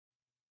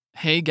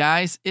Hey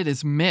guys, it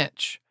is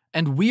Mitch,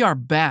 and we are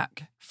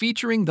back,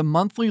 featuring the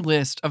monthly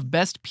list of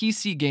best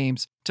PC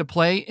games to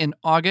play in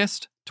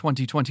August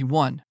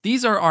 2021.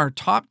 These are our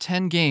top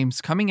 10 games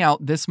coming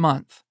out this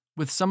month,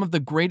 with some of the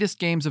greatest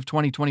games of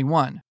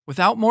 2021.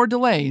 Without more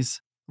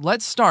delays,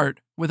 let's start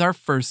with our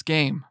first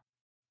game.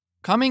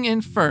 Coming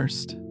in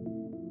first,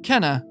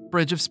 Kena: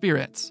 Bridge of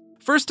Spirits.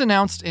 First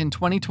announced in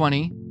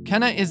 2020,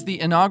 Kena is the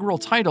inaugural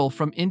title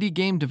from indie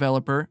game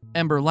developer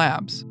Ember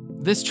Labs.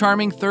 This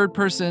charming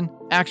third-person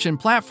action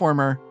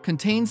platformer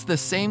contains the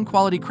same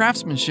quality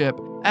craftsmanship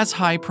as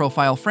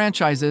high-profile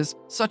franchises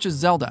such as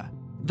Zelda,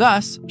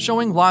 thus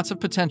showing lots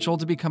of potential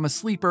to become a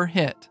sleeper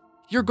hit.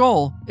 Your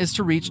goal is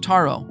to reach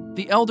Taro,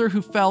 the elder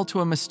who fell to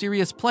a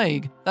mysterious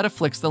plague that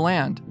afflicts the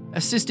land.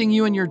 Assisting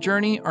you in your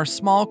journey are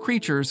small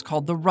creatures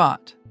called the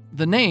Rot.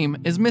 The name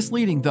is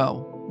misleading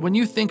though. When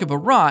you think of a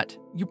rot,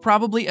 you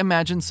probably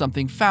imagine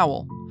something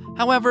foul.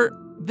 However,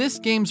 this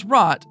game's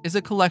Rot is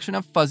a collection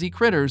of fuzzy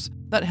critters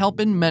that help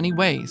in many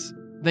ways.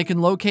 They can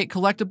locate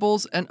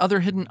collectibles and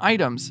other hidden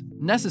items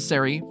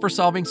necessary for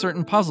solving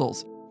certain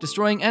puzzles,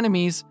 destroying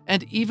enemies,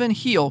 and even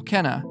heal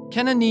Kena.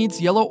 Kena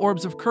needs yellow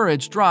orbs of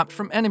courage dropped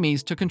from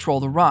enemies to control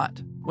the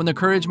Rot. When the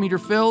courage meter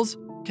fills,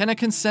 Kena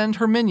can send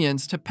her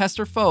minions to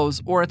pester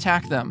foes or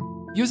attack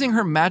them. Using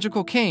her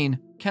magical cane,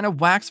 Kena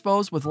whacks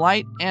foes with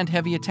light and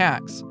heavy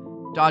attacks,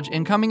 dodge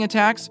incoming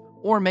attacks,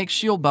 or make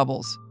shield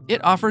bubbles.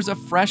 It offers a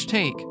fresh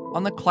take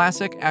on the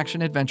classic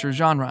action-adventure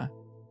genre.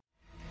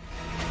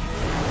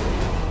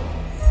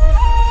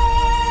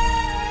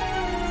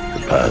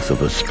 The path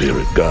of a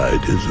spirit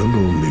guide is a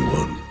lonely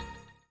one.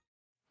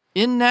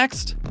 In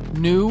next,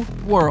 New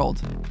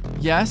World.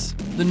 Yes,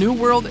 the New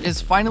World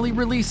is finally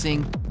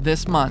releasing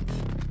this month.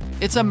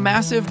 It's a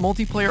massive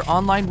multiplayer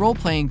online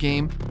role-playing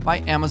game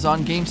by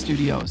Amazon Game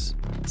Studios.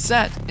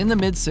 Set in the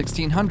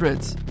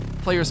mid-1600s,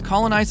 players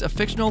colonize a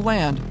fictional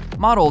land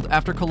modeled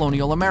after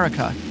colonial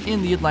America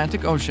in the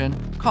Atlantic Ocean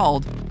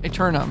called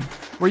Eternum,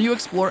 where you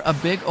explore a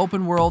big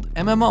open-world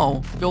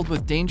MMO filled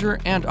with danger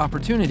and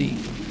opportunity.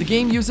 The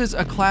game uses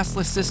a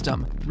classless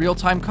system,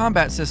 real-time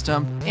combat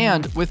system,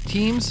 and with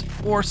teams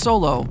or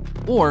solo,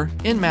 or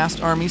in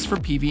massed armies for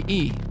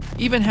PvE.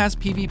 Even has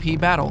PvP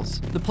battles.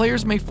 The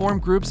players may form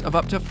groups of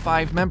up to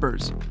 5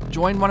 members,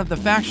 join one of the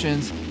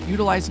factions,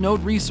 utilize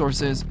node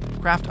resources,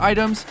 craft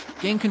items,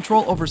 gain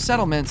control over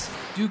settlements,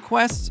 do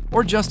quests,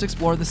 or just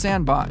explore the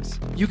sandbox.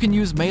 You can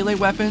use melee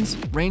weapons,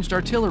 ranged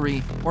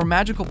artillery, or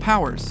magical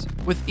powers.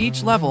 With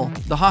each level,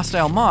 the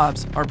hostile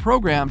mobs are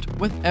programmed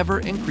with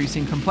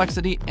ever-increasing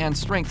complexity and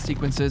strength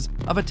sequences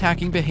of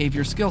attacking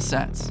behavior skill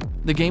sets.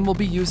 The game will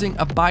be using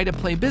a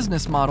buy-to-play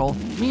business model,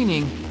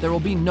 meaning there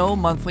will be no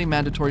monthly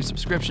mandatory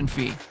subscription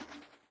fee.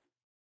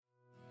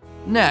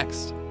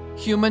 Next,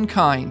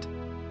 Humankind.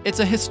 It's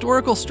a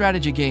historical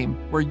strategy game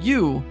where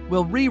you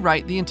will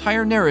rewrite the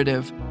entire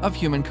narrative of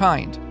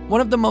Humankind, one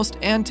of the most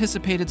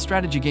anticipated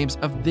strategy games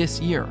of this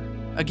year.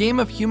 A game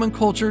of human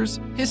cultures,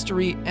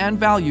 history, and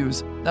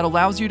values that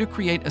allows you to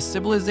create a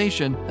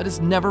civilization that has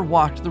never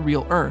walked the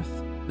real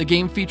Earth. The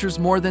game features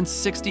more than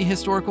 60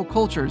 historical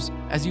cultures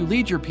as you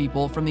lead your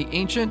people from the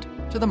ancient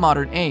to the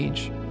modern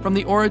age, from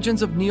the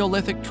origins of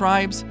Neolithic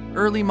tribes,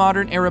 early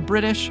modern era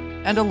British,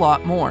 and a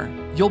lot more.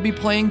 You'll be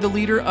playing the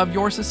leader of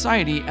your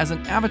society as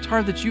an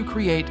avatar that you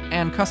create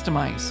and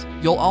customize.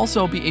 You'll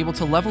also be able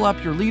to level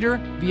up your leader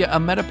via a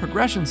meta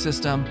progression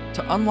system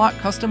to unlock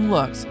custom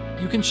looks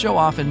you can show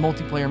off in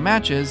multiplayer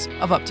matches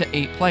of up to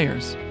 8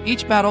 players.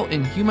 Each battle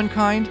in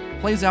Humankind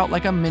plays out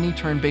like a mini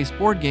turn-based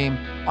board game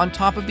on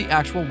top of the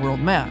actual world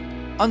map.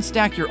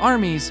 Unstack your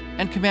armies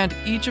and command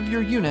each of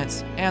your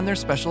units and their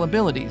special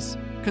abilities.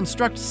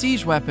 Construct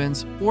siege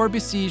weapons or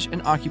besiege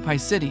and occupy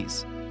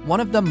cities.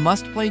 One of the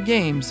must-play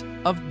games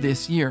of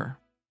this year.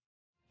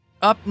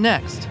 Up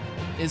next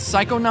is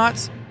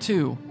Psychonauts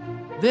 2.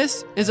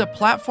 This is a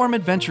platform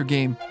adventure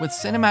game with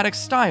cinematic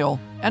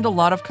style and a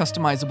lot of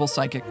customizable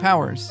psychic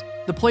powers.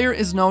 The player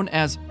is known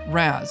as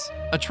Raz,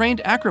 a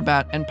trained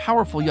acrobat and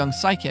powerful young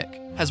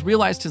psychic, has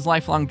realized his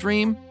lifelong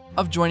dream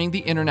of joining the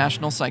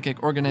international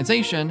psychic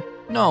organization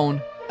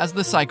known as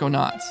the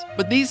Psychonauts.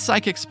 But these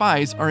psychic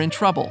spies are in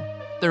trouble.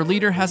 Their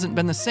leader hasn't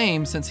been the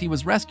same since he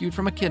was rescued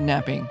from a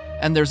kidnapping,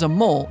 and there's a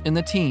mole in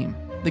the team.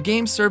 The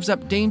game serves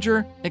up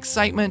danger,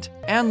 excitement,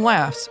 and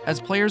laughs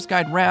as players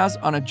guide Raz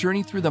on a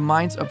journey through the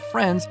minds of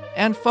friends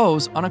and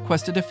foes on a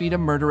quest to defeat a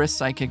murderous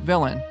psychic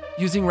villain.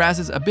 Using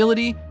Raz's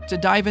ability to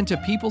dive into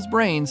people's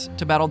brains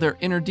to battle their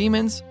inner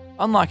demons,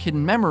 unlock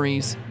hidden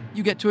memories,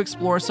 you get to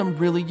explore some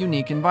really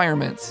unique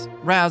environments.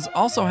 Raz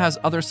also has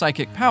other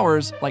psychic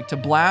powers like to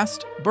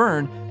blast,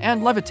 burn,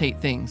 and levitate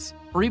things,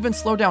 or even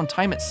slow down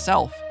time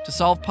itself to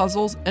solve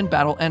puzzles and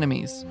battle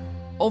enemies.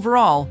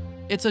 Overall,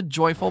 it's a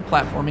joyful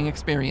platforming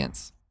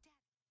experience.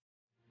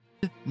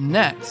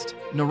 Next,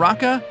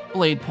 Naraka: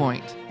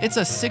 Bladepoint. It's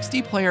a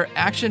 60-player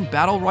action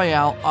battle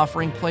royale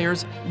offering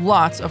players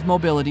lots of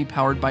mobility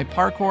powered by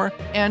parkour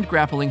and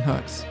grappling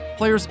hooks.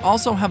 Players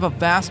also have a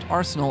vast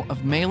arsenal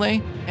of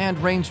melee and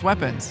ranged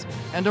weapons,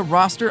 and a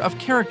roster of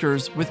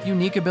characters with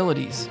unique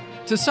abilities.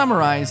 To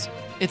summarize,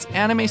 It's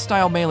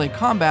anime-style melee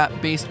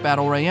combat-based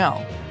battle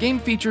royale. Game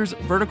features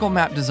vertical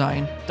map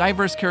design,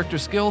 diverse character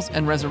skills,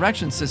 and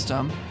resurrection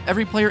system.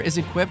 Every player is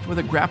equipped with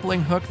a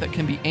grappling hook that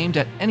can be aimed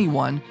at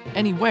anyone,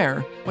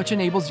 anywhere, which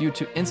enables you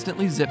to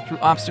instantly zip through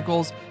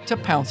obstacles to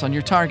pounce on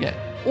your target.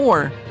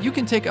 Or you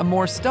can take a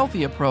more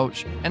stealthy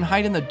approach and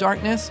hide in the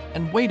darkness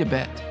and wait a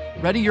bit.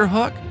 Ready your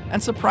hook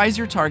and surprise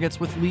your targets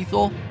with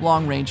lethal,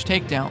 long-range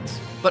takedowns,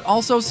 but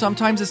also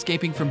sometimes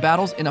escaping from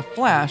battles in a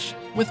flash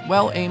with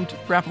well-aimed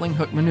grappling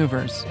hook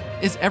maneuvers.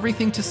 Is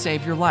everything to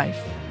save your life?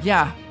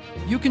 Yeah,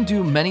 you can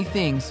do many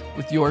things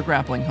with your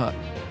grappling hook.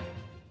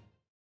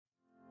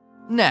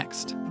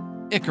 Next,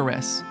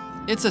 Icarus.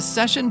 It's a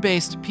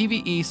session-based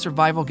PvE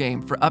survival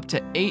game for up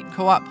to 8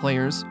 co-op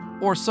players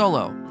or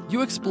solo.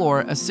 You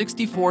explore a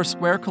 64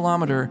 square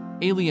kilometer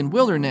alien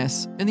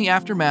wilderness in the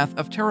aftermath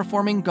of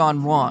terraforming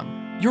gone wrong.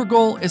 Your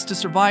goal is to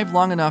survive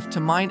long enough to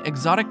mine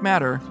exotic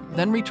matter,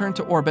 then return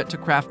to orbit to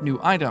craft new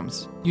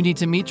items. You need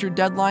to meet your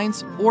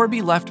deadlines or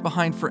be left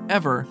behind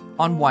forever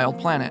on Wild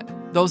Planet.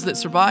 Those that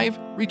survive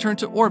return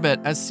to orbit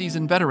as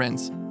seasoned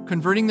veterans,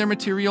 converting their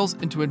materials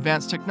into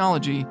advanced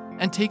technology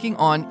and taking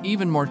on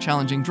even more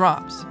challenging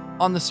drops.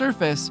 On the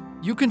surface,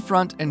 you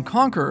confront and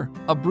conquer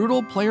a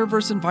brutal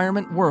player-versus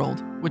environment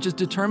world, which is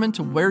determined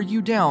to wear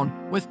you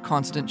down with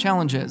constant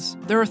challenges.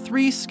 There are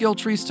 3 skill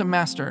trees to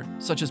master,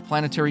 such as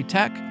planetary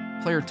tech,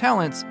 player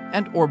talents,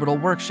 and orbital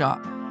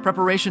workshop.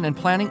 Preparation and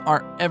planning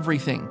are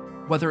everything,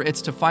 whether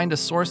it's to find a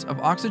source of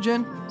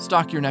oxygen,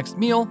 stock your next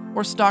meal,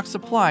 or stock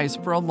supplies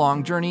for a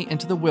long journey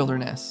into the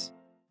wilderness.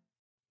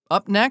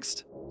 Up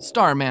next,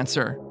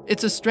 Starmancer.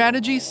 It's a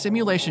strategy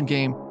simulation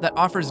game that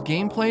offers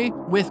gameplay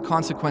with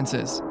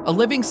consequences. A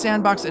living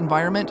sandbox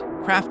environment,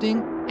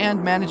 crafting,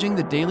 and managing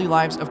the daily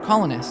lives of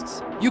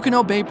colonists. You can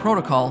obey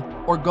protocol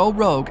or go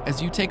rogue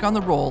as you take on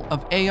the role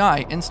of AI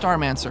in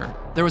Starmancer.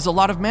 There is a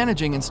lot of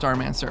managing in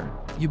Starmancer.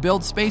 You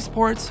build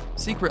spaceports,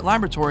 secret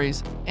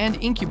laboratories, and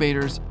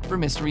incubators for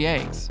mystery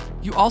eggs.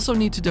 You also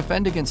need to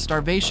defend against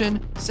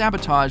starvation,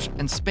 sabotage,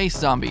 and space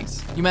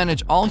zombies. You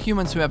manage all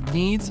humans who have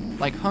needs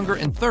like hunger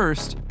and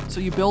thirst, so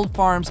you build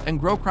farms and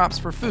grow crops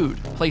for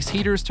food, place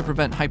heaters to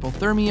prevent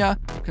hypothermia,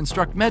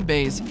 construct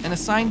medbays, and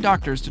assign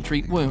doctors to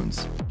treat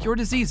wounds, cure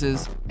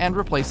diseases, and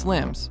replace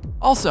limbs.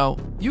 Also,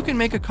 you can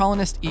make a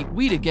colonist eat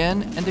wheat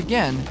again and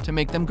again to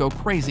make them go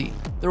crazy.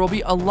 There will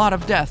be a lot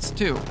of deaths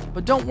too,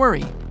 but don't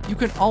worry, you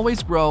can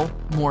always grow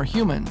more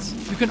humans.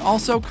 You can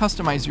also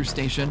customize your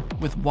station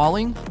with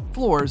walling,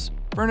 floors,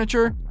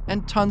 furniture,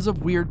 and tons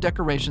of weird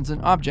decorations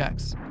and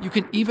objects. You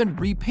can even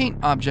repaint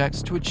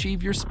objects to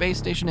achieve your space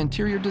station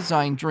interior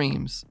design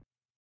dreams.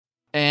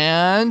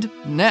 And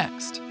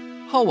next,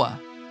 Hoa.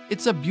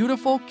 It's a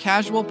beautiful,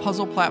 casual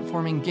puzzle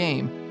platforming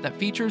game that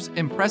features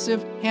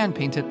impressive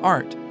hand-painted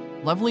art,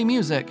 lovely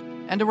music,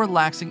 and a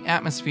relaxing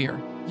atmosphere.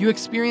 You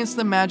experience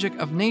the magic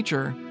of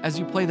nature as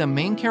you play the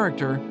main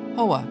character,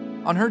 Hoa,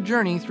 on her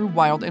journey through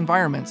wild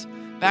environments,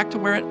 back to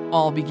where it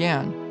all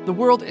began. The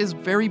world is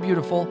very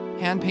beautiful,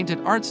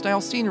 hand-painted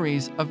art-style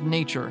sceneries of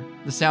nature.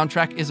 The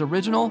soundtrack is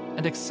original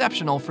and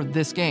exceptional for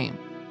this game,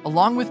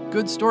 along with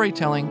good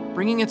storytelling,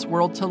 bringing its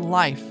world to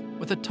life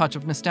with a touch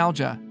of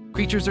nostalgia.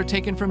 Creatures are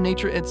taken from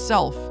nature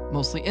itself,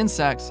 mostly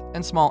insects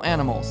and small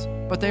animals,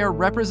 but they are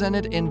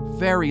represented in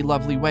very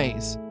lovely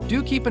ways.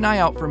 Do keep an eye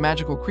out for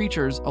magical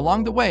creatures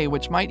along the way,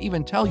 which might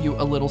even tell you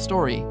a little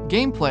story.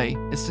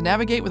 Gameplay is to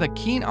navigate with a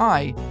keen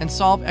eye and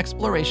solve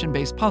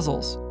exploration-based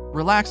puzzles.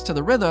 Relax to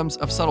the rhythms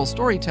of subtle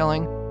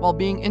storytelling while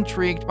being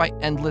intrigued by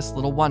endless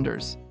little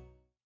wonders.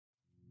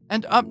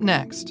 And up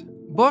next,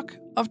 Book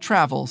of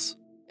Travels.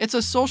 It's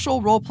a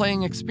social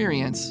role-playing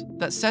experience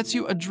that sets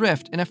you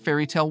adrift in a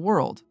fairy tale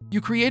world.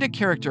 You create a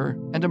character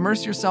and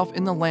immerse yourself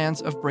in the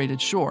lands of Braided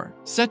Shore.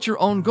 Set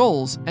your own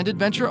goals and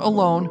adventure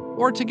alone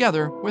or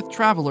together with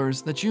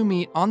travelers that you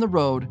meet on the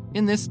road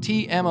in this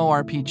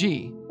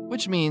MMORPG,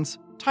 which means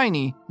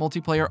Tiny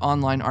Multiplayer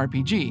Online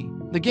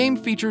RPG. The game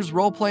features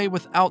roleplay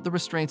without the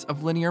restraints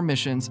of linear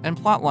missions and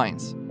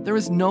plotlines. There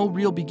is no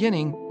real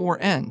beginning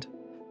or end.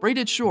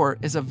 Braided Shore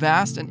is a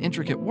vast and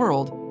intricate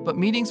world, but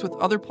meetings with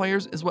other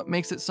players is what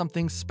makes it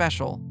something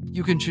special.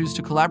 You can choose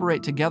to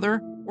collaborate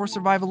together or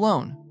survive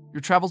alone.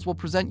 Your travels will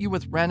present you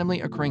with randomly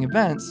occurring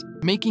events,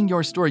 making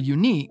your story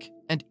unique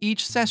and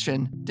each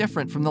session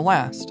different from the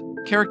last.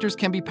 Characters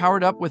can be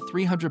powered up with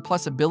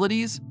 300+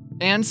 abilities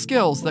and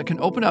skills that can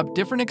open up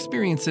different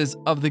experiences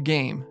of the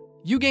game.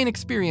 You gain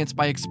experience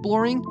by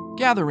exploring,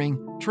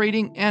 gathering,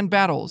 trading, and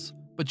battles,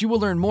 but you will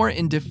learn more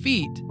in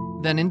defeat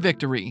than in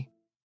victory.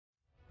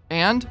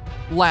 And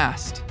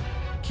last,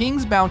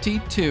 King's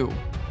Bounty 2.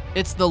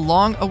 It's the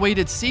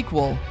long-awaited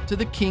sequel to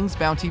the King's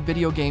Bounty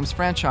video games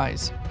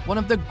franchise, one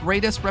of the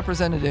greatest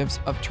representatives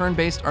of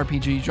turn-based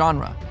RPG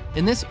genre.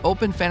 In this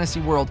open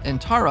fantasy world in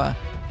Tara,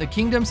 the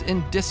kingdom's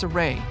in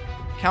disarray.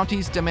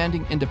 counties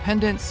demanding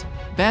independence,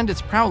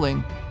 bandits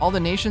prowling, all the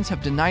nations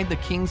have denied the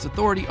king's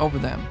authority over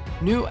them.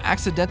 New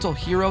accidental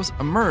heroes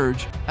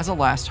emerge as a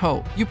last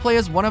hope. You play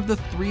as one of the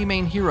three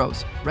main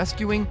heroes,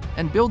 rescuing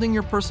and building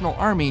your personal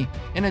army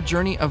in a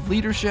journey of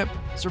leadership,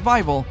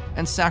 survival,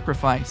 and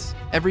sacrifice.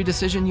 Every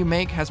decision you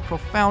make has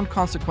profound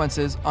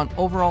consequences on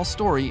overall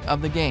story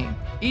of the game.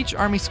 Each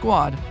army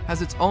squad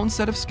has its own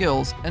set of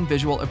skills and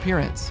visual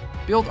appearance.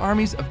 Build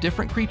armies of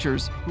different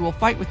creatures who will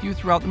fight with you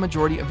throughout the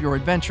majority of your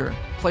adventure.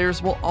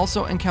 Players will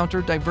also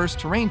encounter diverse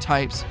terrain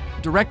types,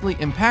 directly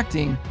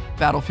impacting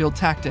battlefield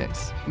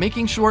tactics,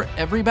 making sure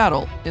every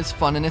battle is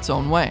fun in its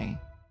own way.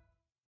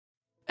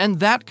 And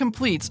that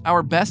completes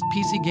our best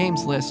PC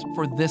games list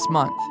for this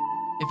month.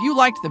 If you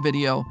liked the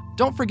video,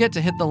 don't forget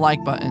to hit the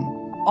like button.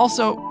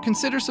 Also,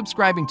 consider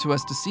subscribing to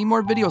us to see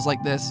more videos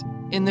like this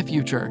in the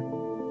future.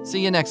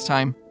 See you next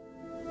time.